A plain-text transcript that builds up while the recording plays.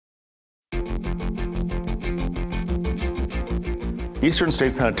Eastern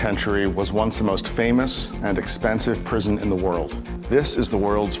State Penitentiary was once the most famous and expensive prison in the world. This is the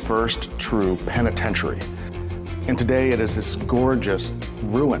world's first true penitentiary. And today it is this gorgeous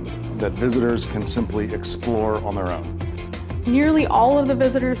ruin that visitors can simply explore on their own. Nearly all of the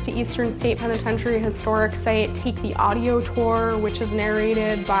visitors to Eastern State Penitentiary Historic Site take the audio tour, which is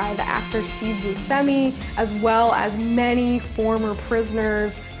narrated by the actor Steve Buscemi, as well as many former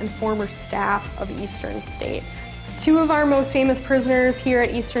prisoners and former staff of Eastern State. Two of our most famous prisoners here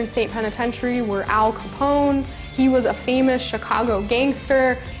at Eastern State Penitentiary were Al Capone. He was a famous Chicago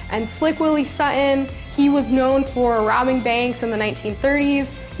gangster, and Slick Willie Sutton, he was known for robbing banks in the 1930s.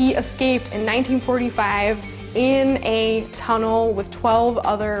 He escaped in 1945 in a tunnel with 12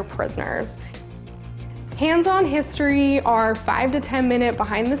 other prisoners. Hands-on history are 5 to 10 minute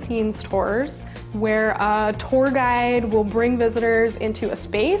behind-the-scenes tours where a tour guide will bring visitors into a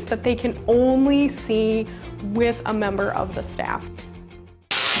space that they can only see with a member of the staff.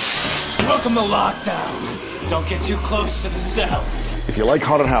 Welcome to lockdown. Don't get too close to the cells. If you like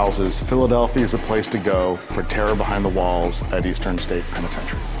haunted houses, Philadelphia is a place to go for terror behind the walls at Eastern State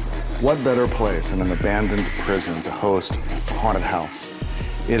Penitentiary. What better place than an abandoned prison to host a haunted house?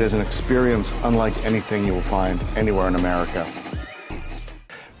 It is an experience unlike anything you will find anywhere in America.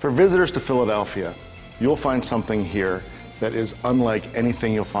 For visitors to Philadelphia, you'll find something here that is unlike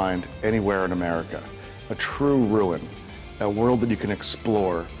anything you'll find anywhere in America. A true ruin, a world that you can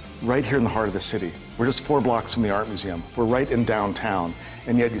explore right here in the heart of the city. We're just 4 blocks from the Art Museum. We're right in downtown,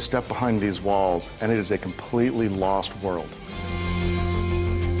 and yet you step behind these walls and it is a completely lost world.